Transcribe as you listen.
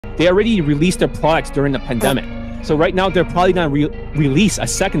They already released their products during the pandemic. So right now they're probably going to release a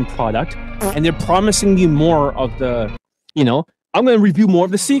second product, and they're promising you more of the, you know, I'm going to review more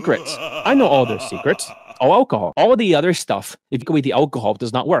of the secrets. I know all their secrets. All alcohol. All the other stuff, if you go with the alcohol,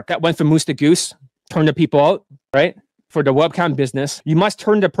 does not work. That went from moose to goose, turn the people out, right? For the webcam business, you must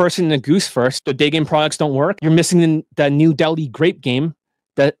turn the person into goose first. The day game products don't work. You're missing the new Delhi grape game,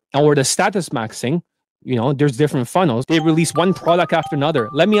 or the status maxing. You know, there's different funnels. They release one product after another.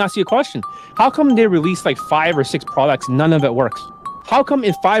 Let me ask you a question. How come they release like 5 or 6 products, none of it works? How come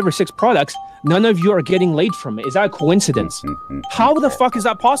in 5 or 6 products, none of you are getting laid from it? Is that a coincidence? How the fuck is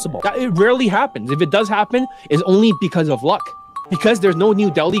that possible? It rarely happens. If it does happen, it's only because of luck. Because there's no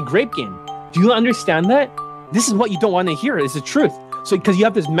new Delhi grape game. Do you understand that? This is what you don't want to hear. It's the truth. So because you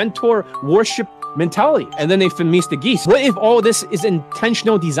have this mentor worship mentality, and then they femise the geese. What if all this is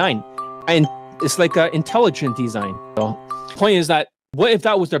intentional design? And it's like an intelligent design. So point is that, what if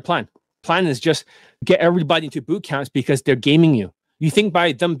that was their plan? Plan is just get everybody into boot camps because they're gaming you. You think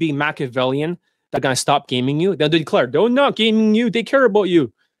by them being Machiavellian, they're going to stop gaming you? They'll declare, they're not gaming you. They care about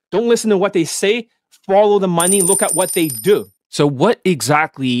you. Don't listen to what they say. Follow the money. Look at what they do. So what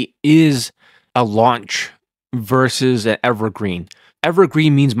exactly is a launch versus an evergreen?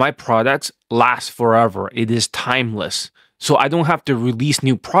 Evergreen means my products last forever. It is timeless. So I don't have to release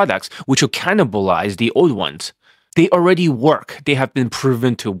new products, which will cannibalize the old ones. They already work. They have been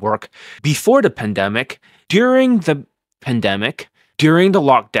proven to work before the pandemic, during the pandemic, during the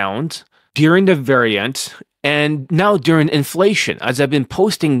lockdowns, during the variants, and now during inflation, as I've been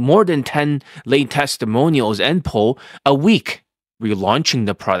posting more than 10 late testimonials and poll a week, relaunching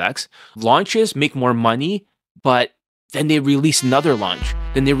the products. Launches make more money, but then they release another launch,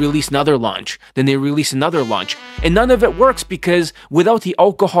 then they release another launch, then they release another launch. And none of it works because without the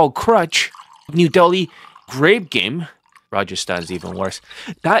alcohol crutch, New Delhi grape game, Rajasthan's even worse,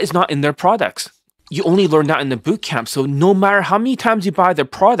 that is not in their products. You only learn that in the boot camp. So no matter how many times you buy their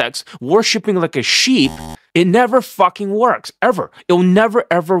products, worshipping like a sheep, it never fucking works, ever. It'll never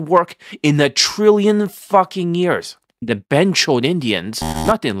ever work in a trillion fucking years. The benchoed Indians,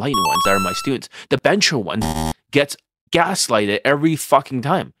 not the enlightened ones that are my students, the benchoed ones gets gaslighted every fucking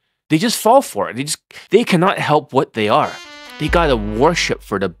time. They just fall for it. They cannot help what they are. They gotta worship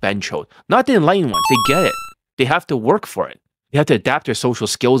for the benchoed, not the enlightened ones. They get it. They have to work for it. They have to adapt their social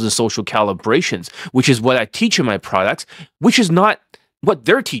skills and social calibrations, which is what I teach in my products, which is not what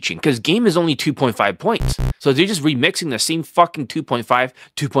they're teaching, because game is only 2.5 points. So they're just remixing the same fucking 2.5, 2.5,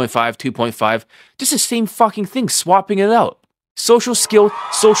 2.5, just the same fucking thing, swapping it out. Social skill,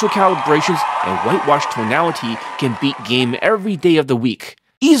 social calibrations, and whitewash tonality can beat game every day of the week.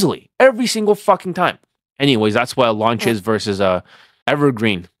 Easily. Every single fucking time. Anyways, that's what a launch is versus a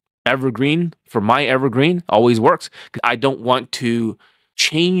evergreen. Evergreen, for my evergreen, always works. I don't want to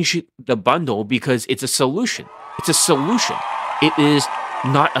change the bundle because it's a solution. It's a solution. It is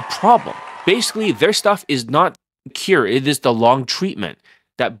not a problem. Basically, their stuff is not cure. It is the long treatment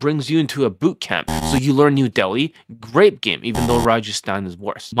that brings you into a boot camp. So you learn New Delhi, grape game, even though Rajasthan is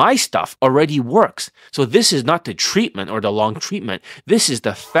worse. My stuff already works. So this is not the treatment or the long treatment. This is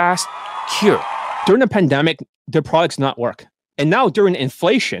the fast cure. During the pandemic, their products not work. And now during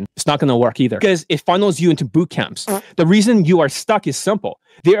inflation, it's not going to work either because it funnels you into boot camps. The reason you are stuck is simple.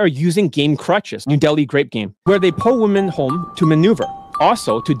 They are using game crutches, New Delhi grape game, where they pull women home to maneuver.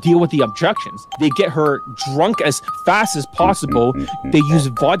 Also, to deal with the objections, they get her drunk as fast as possible. They use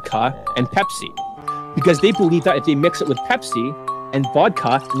vodka and Pepsi because they believe that if they mix it with Pepsi and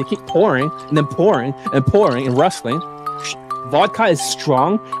vodka and they keep pouring and then pouring and pouring and rustling, vodka is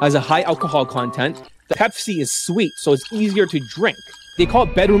strong, has a high alcohol content. The Pepsi is sweet, so it's easier to drink. They call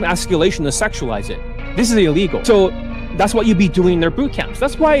it bedroom escalation to sexualize it. This is illegal. So that's what you'd be doing in their boot camps.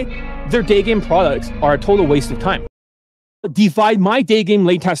 That's why their day game products are a total waste of time. Divide my day game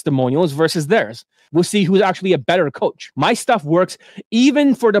late testimonials versus theirs. We'll see who's actually a better coach. My stuff works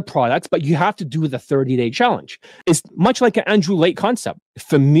even for the products, but you have to do the 30-day challenge. It's much like an Andrew Late concept.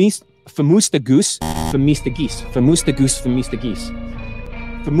 Femise the goose, femise the geese. Femise the goose, femise the geese.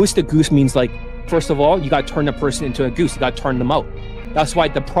 Femise the goose means like, first of all, you got to turn the person into a goose. You got to turn them out. That's why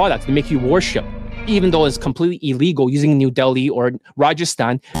the products, they make you worship, even though it's completely illegal using New Delhi or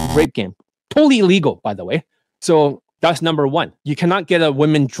Rajasthan grape game. Totally illegal, by the way. So that's number one. You cannot get a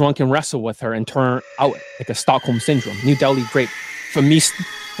woman drunk and wrestle with her and turn out like a Stockholm syndrome. New Delhi grape. Femise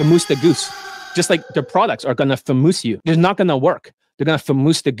the goose. Just like the products are going to femise you. They're not going to work. They're going to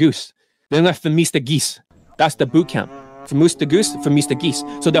femise the goose. They're going to femise the geese. That's the boot camp. Femise the goose, femise the geese.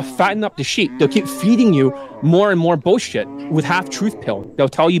 So they'll fatten up the sheep. They'll keep feeding you more and more bullshit with half-truth pill. They'll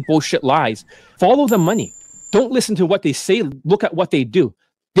tell you bullshit lies. Follow the money. Don't listen to what they say. Look at what they do.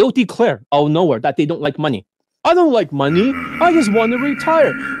 They'll declare out of nowhere that they don't like money. I don't like money. I just want to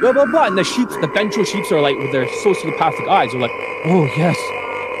retire. Blah, blah, blah. And the vengeful sheeps are like, with their sociopathic eyes, they're like, oh, yes,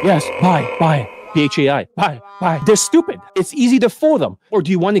 yes, buy. BHAI, buy. They're stupid. It's easy to fool them. Or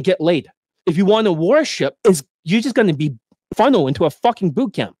do you want to get laid? If you want to worship, you're just going to be funneled into a fucking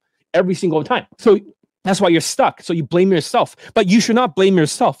boot camp every single time. So that's why you're stuck. So you blame yourself. But you should not blame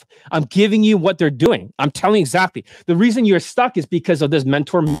yourself. I'm giving you what they're doing. I'm telling you exactly. The reason you're stuck is because of this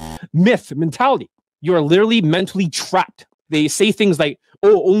mentor myth mentality. You're literally mentally trapped. They say things like,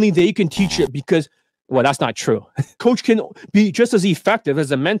 oh, only they can teach it because, well, that's not true. Coach can be just as effective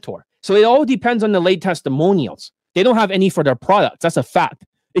as a mentor. So it all depends on the late testimonials. They don't have any for their products. That's a fact.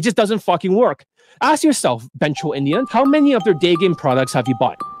 It just doesn't fucking work. Ask yourself, Bencho Indian, how many of their day game products have you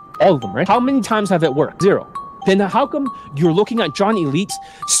bought? All of them, right? How many times have it worked? 0. Then how come you're looking at John Elite's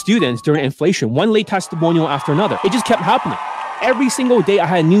students during inflation, one late testimonial after another? It just kept happening. Every single day I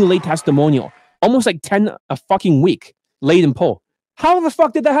had a new late testimonial, almost like 10 a fucking week, late in poll. How the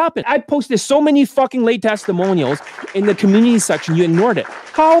fuck did that happen? I posted so many fucking late testimonials in the community section, you ignored it.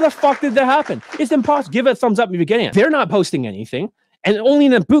 How the fuck did that happen? It's impossible. Give it a thumbs up if you're getting it. They're not posting anything. And only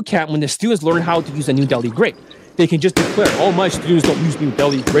in a boot camp when the students learn how to use a new deli grape, they can just declare, oh, my students don't use new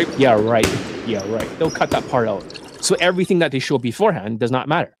deli grape. Yeah, right. They'll cut that part out. So everything that they show beforehand does not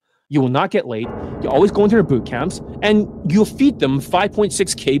matter. You will not get laid. You always go into their boot camps and you'll feed them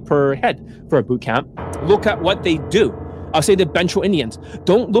 5.6K per head for a boot camp. Look at what they do. I'll say the Bencho Indians.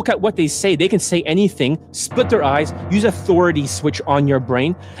 Don't look at what they say. They can say anything, split their eyes, use authority switch on your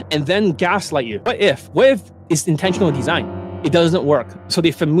brain, and then gaslight you. What if it's intentional design? It doesn't work. So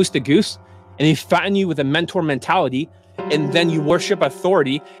they famoose the goose and they fatten you with a mentor mentality, and then you worship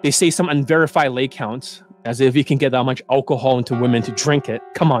authority. They say some unverified lay counts, as if you can get that much alcohol into women to drink it.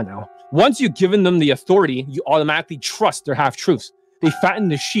 Come on now. Once you've given them the authority, you automatically trust their half-truths. They fatten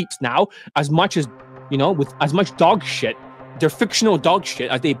the sheep now as much as, with as much dog shit, their fictional dog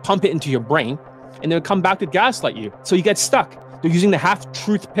shit, as they pump it into your brain, and they'll come back to gaslight you. So you get stuck. They're using the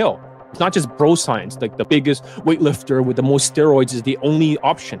half-truth pill. It's not just bro science, like the biggest weightlifter with the most steroids is the only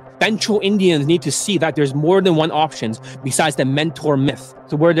option. Bencho Indians need to see that there's more than one options besides the mentor myth.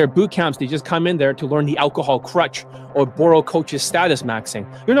 So where their boot camps, they just come in there to learn the alcohol crutch or borrow coach's status maxing.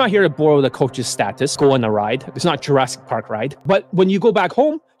 You're not here to borrow the coach's status, go on a ride. It's not Jurassic Park ride. But when you go back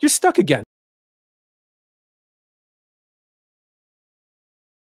home, you're stuck again.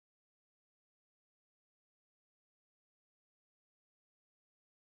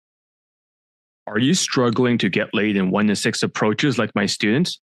 Are you struggling to get laid in 1 to 6 approaches like my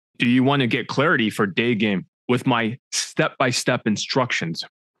students? Do you want to get clarity for day game with my step-by-step instructions?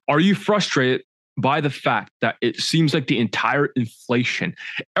 Are you frustrated by the fact that it seems like the entire inflation,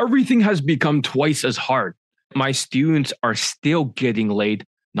 everything has become twice as hard? My students are still getting laid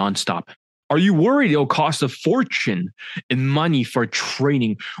nonstop. Are you worried it'll cost a fortune in money for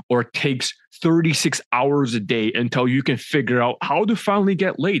training, or it takes 36 hours a day until you can figure out how to finally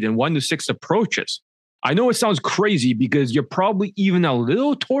get laid in 1 to 6 approaches? I know it sounds crazy because you're probably even a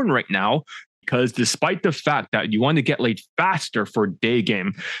little torn right now, because despite the fact that you want to get laid faster for day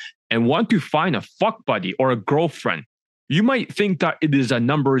game and want to find a fuck buddy or a girlfriend, you might think that it is a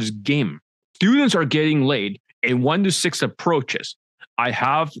numbers game. Students are getting laid in 1 to 6 approaches. I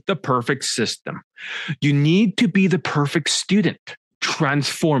have the perfect system. You need to be the perfect student.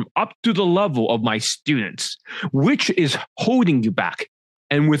 Transform up to the level of my students, which is holding you back.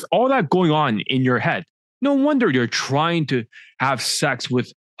 And with all that going on in your head, no wonder you're trying to have sex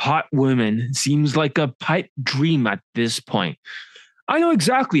with hot women. Seems like a pipe dream at this point. I know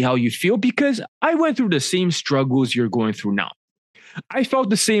exactly how you feel because I went through the same struggles you're going through now. I felt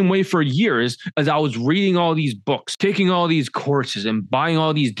the same way for years as I was reading all these books, taking all these courses and buying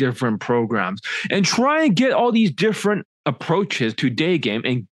all these different programs and trying to get all these different approaches to day game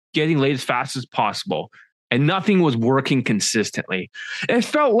and getting laid as fast as possible. And nothing was working consistently. It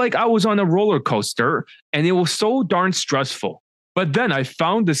felt like I was on a roller coaster and it was so darn stressful. But then I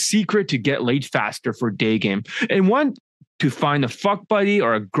found the secret to get laid faster for day game and want to find a fuck buddy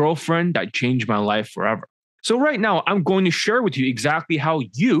or a girlfriend that changed my life forever. So right now, I'm going to share with you exactly how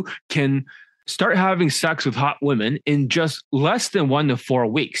you can start having sex with hot women in just less than 1 to 4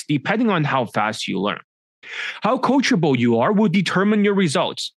 weeks, depending on how fast you learn. How coachable you are will determine your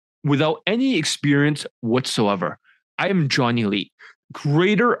results without any experience whatsoever. I am Johnny Lee,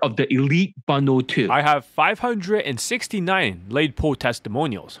 creator of the Elite Bundle 2. I have 569 laid poll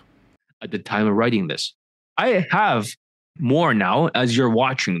testimonials At the time of writing this. I have more now as you're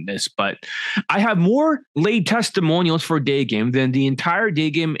watching this, but I have more laid testimonials for day game than the entire day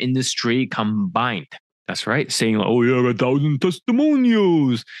game industry combined. That's right. Saying, like, oh, you have 1,000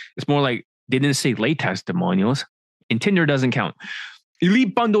 testimonials. It's more like they didn't say late testimonials. And Tinder doesn't count.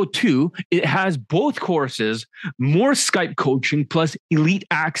 Elite Bundle 2, it has both courses, more Skype coaching, plus elite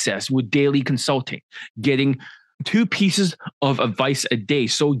access with daily consulting, getting 2 pieces of advice a day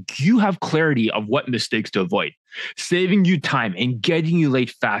so you have clarity of what mistakes to avoid, saving you time and getting you late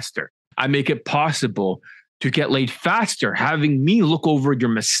faster. I make it possible to get late faster, having me look over your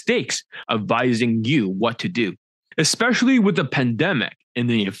mistakes, advising you what to do, especially with the pandemic and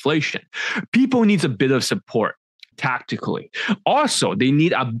the inflation. People need a bit of support. Tactically. Also, they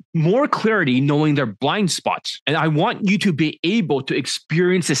need more clarity knowing their blind spots. And I want you to be able to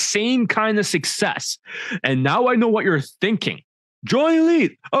experience the same kind of success. And now I know what you're thinking. Join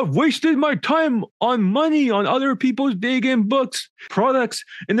Elite. I've wasted my time on money on other people's day game books, products,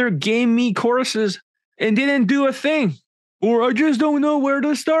 and their game me courses and didn't do a thing. Or I just don't know where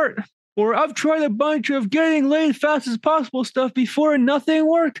to start. Or I've tried a bunch of getting laid fast as possible stuff before and nothing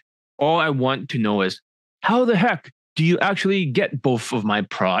worked. All I want to know is, how the heck do you actually get both of my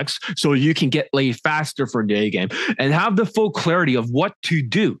products so you can get laid faster for day game and have the full clarity of what to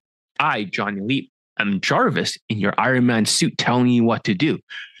do? I, Johnny Leap, am Jarvis in your Iron Man suit telling you what to do.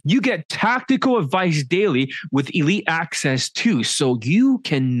 You get tactical advice daily with elite access too, so you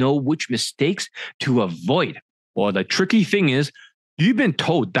can know which mistakes to avoid. Well, the tricky thing is, you've been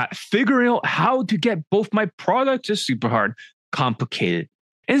told that figuring out how to get both my products is super hard, complicated.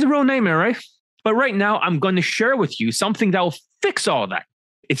 It's a real nightmare, right? But right now, I'm going to share with you something that will fix all that.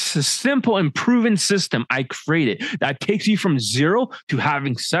 It's a simple and proven system I created that takes you from 0 to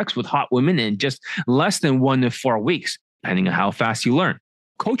having sex with hot women in just less than 1 to 4 weeks, depending on how fast you learn.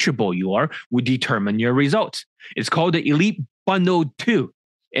 Coachable you are will determine your results. It's called the Elite Bundle 2,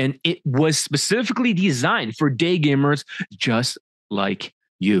 and it was specifically designed for day gamers just like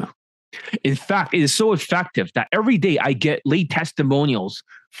you. In fact, it is so effective that every day I get late testimonials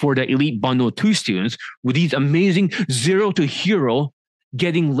for the Elite Bundle 2 students with these amazing 0 to hero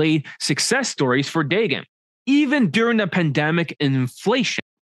getting laid success stories for day game, even during the pandemic and inflation.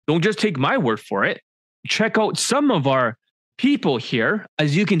 Don't just take my word for it. Check out some of our people here,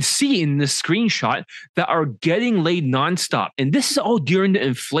 as you can see in this screenshot, that are getting laid nonstop. And this is all during the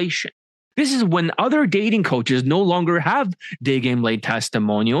inflation. This is when other dating coaches no longer have day game laid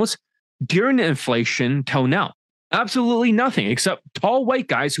testimonials during the inflation till now. Absolutely nothing except tall white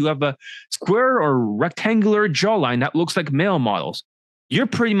guys who have a square or rectangular jawline that looks like male models. You're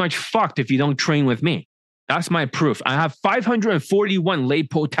pretty much fucked if you don't train with me. That's my proof. I have 541 lay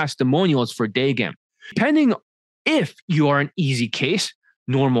po testimonials for day game. Depending if you are an easy case,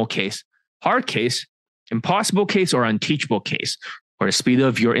 normal case, hard case, impossible case, or unteachable case, or the speed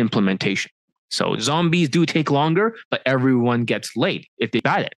of your implementation. So zombies do take longer, but everyone gets laid if they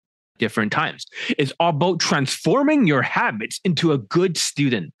bat it. Different times. It's all about transforming your habits into a good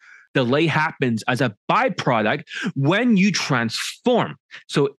student. Delay happens as a byproduct when you transform.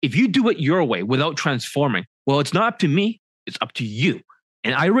 So if you do it your way without transforming, well, it's not up to me, it's up to you.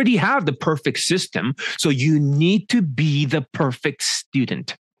 And I already have the perfect system, so you need to be the perfect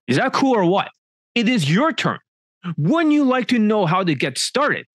student. Is that cool or what? It is your turn. Wouldn't you like to know how to get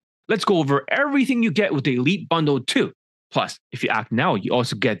started? Let's go over everything you get with the Elite Bundle 2. Plus, if you act now, you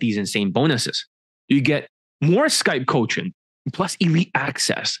also get these insane bonuses. You get more Skype coaching, plus elite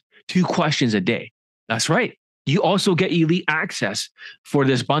access, 2 questions a day. That's right. You also get elite access for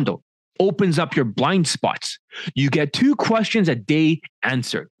this bundle. Opens up your blind spots. You get 2 questions a day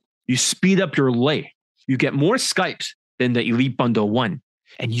answered. You speed up your lay. You get more Skypes than the Elite Bundle 1.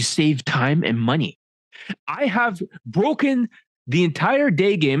 And you save time and money. I have broken the entire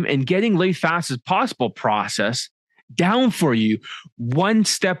day game and getting laid fast as possible process down for you 1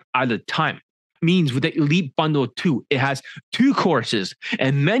 step at a time. Means with the Elite Bundle 2, it has 2 courses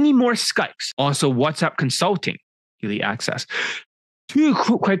and many more Skypes. Also, WhatsApp consulting, elite access. 2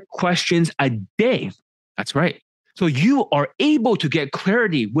 quick questions a day. That's right. So you are able to get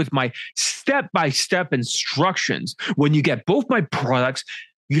clarity with my step-by-step instructions. When you get both my products,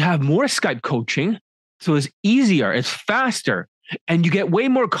 you have more Skype coaching. So it's easier, it's faster, and you get way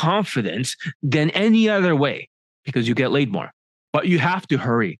more confidence than any other way, because you get laid more. But you have to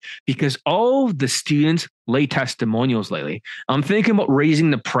hurry because all the students lay testimonials lately. I'm thinking about raising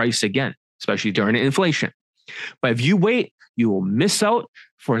the price again, especially during inflation. But if you wait, you will miss out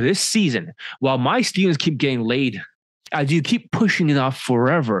for this season while my students keep getting laid. As you keep pushing it off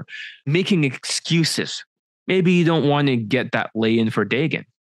forever, making excuses. Maybe you don't want to get that lay in for day game.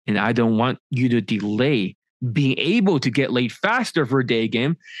 And I don't want you to delay being able to get laid faster for day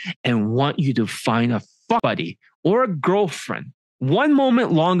game and want you to find a fuck buddy or a girlfriend 1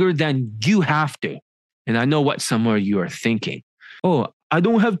 moment longer than you have to. And I know what some of you are thinking. Oh, I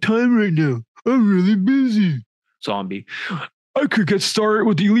don't have time right now. I'm really busy. Zombie, I could get started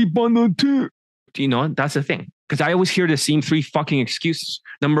with the Elite Bundle too. You know, that's the thing. Because I always hear the same 3 fucking excuses.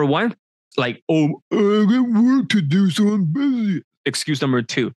 Number 1, like, oh, I got work to do, so I'm busy. Excuse number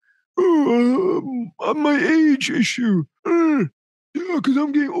 2, my age issue. Yeah, because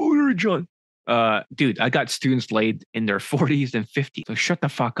I'm getting older, John. Dude, I got students laid in their 40s and 50s. So shut the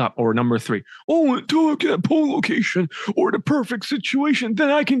fuck up. Or number 3, oh, until I get a pole location or the perfect situation, then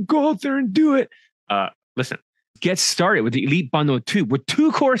I can go out there and do it. Listen, get started with the Elite Bundle 2 with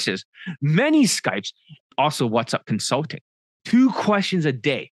 2 courses, many Skypes, also WhatsApp consulting, 2 questions a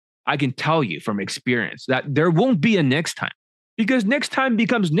day. I can tell you from experience that there won't be a next time, because next time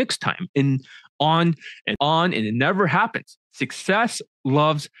becomes next time and on, and it never happens. Success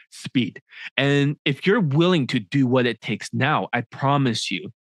loves speed. And if you're willing to do what it takes now, I promise you,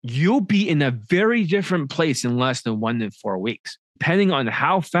 you'll be in a very different place in less than 1 to 4 weeks. Depending on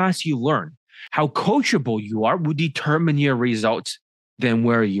how fast you learn, how coachable you are will determine your results than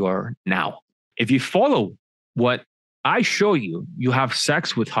where you are now. If you follow what I show you, you have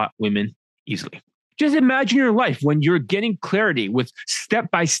sex with hot women easily. Just imagine your life when you're getting clarity with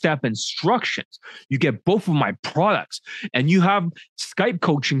step-by-step instructions. You get both of my products and you have Skype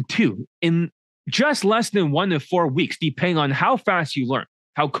coaching too in just less than 1 to 4 weeks, depending on how fast you learn,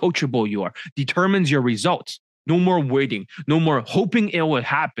 how coachable you are, determines your results. No more waiting, no more hoping it will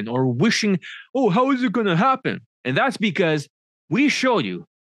happen or wishing, oh, how is it going to happen? And that's because we show you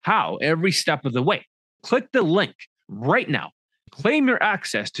how every step of the way. Click the link right now. Claim your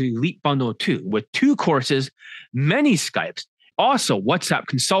access to Elite Bundle 2 with 2 courses, many Skypes, also WhatsApp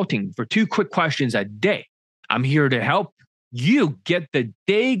consulting for 2 quick questions a day. I'm here to help you get the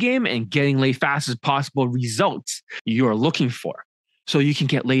day game and getting laid fast as possible results you're looking for. So you can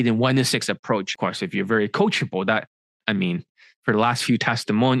get laid in 1 to 6 approach. Of course, if you're very coachable, for the last few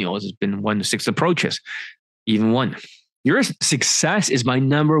testimonials, it's been 1 to 6 approaches, even 1. Your success is my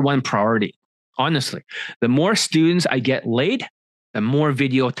number 1 priority. Honestly, the more students I get laid, the more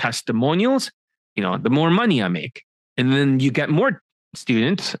video testimonials, the more money I make. And then you get more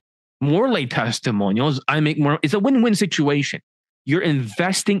students, more late testimonials, I make more. It's a win-win situation. You're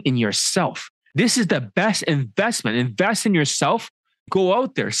investing in yourself. This is the best investment. Invest in yourself. Go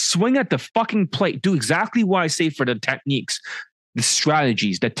out there, swing at the fucking plate. Do exactly what I say for the techniques, the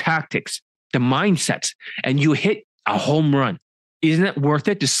strategies, the tactics, the mindsets, and you hit a home run. Isn't it worth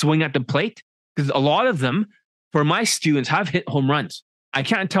it to swing at the plate? Because a lot of them, for my students, have hit home runs. I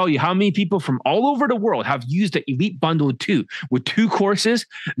can't tell you how many people from all over the world have used the Elite Bundle 2 with 2 courses,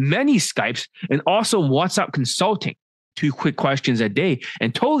 many Skypes, and also WhatsApp consulting, 2 quick questions a day,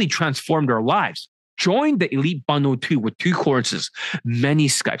 and totally transformed their lives. Join the Elite Bundle 2 with 2 courses, many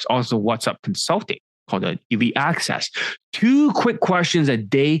Skypes, also WhatsApp consulting, called the Elite Access. 2 quick questions a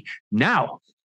day now.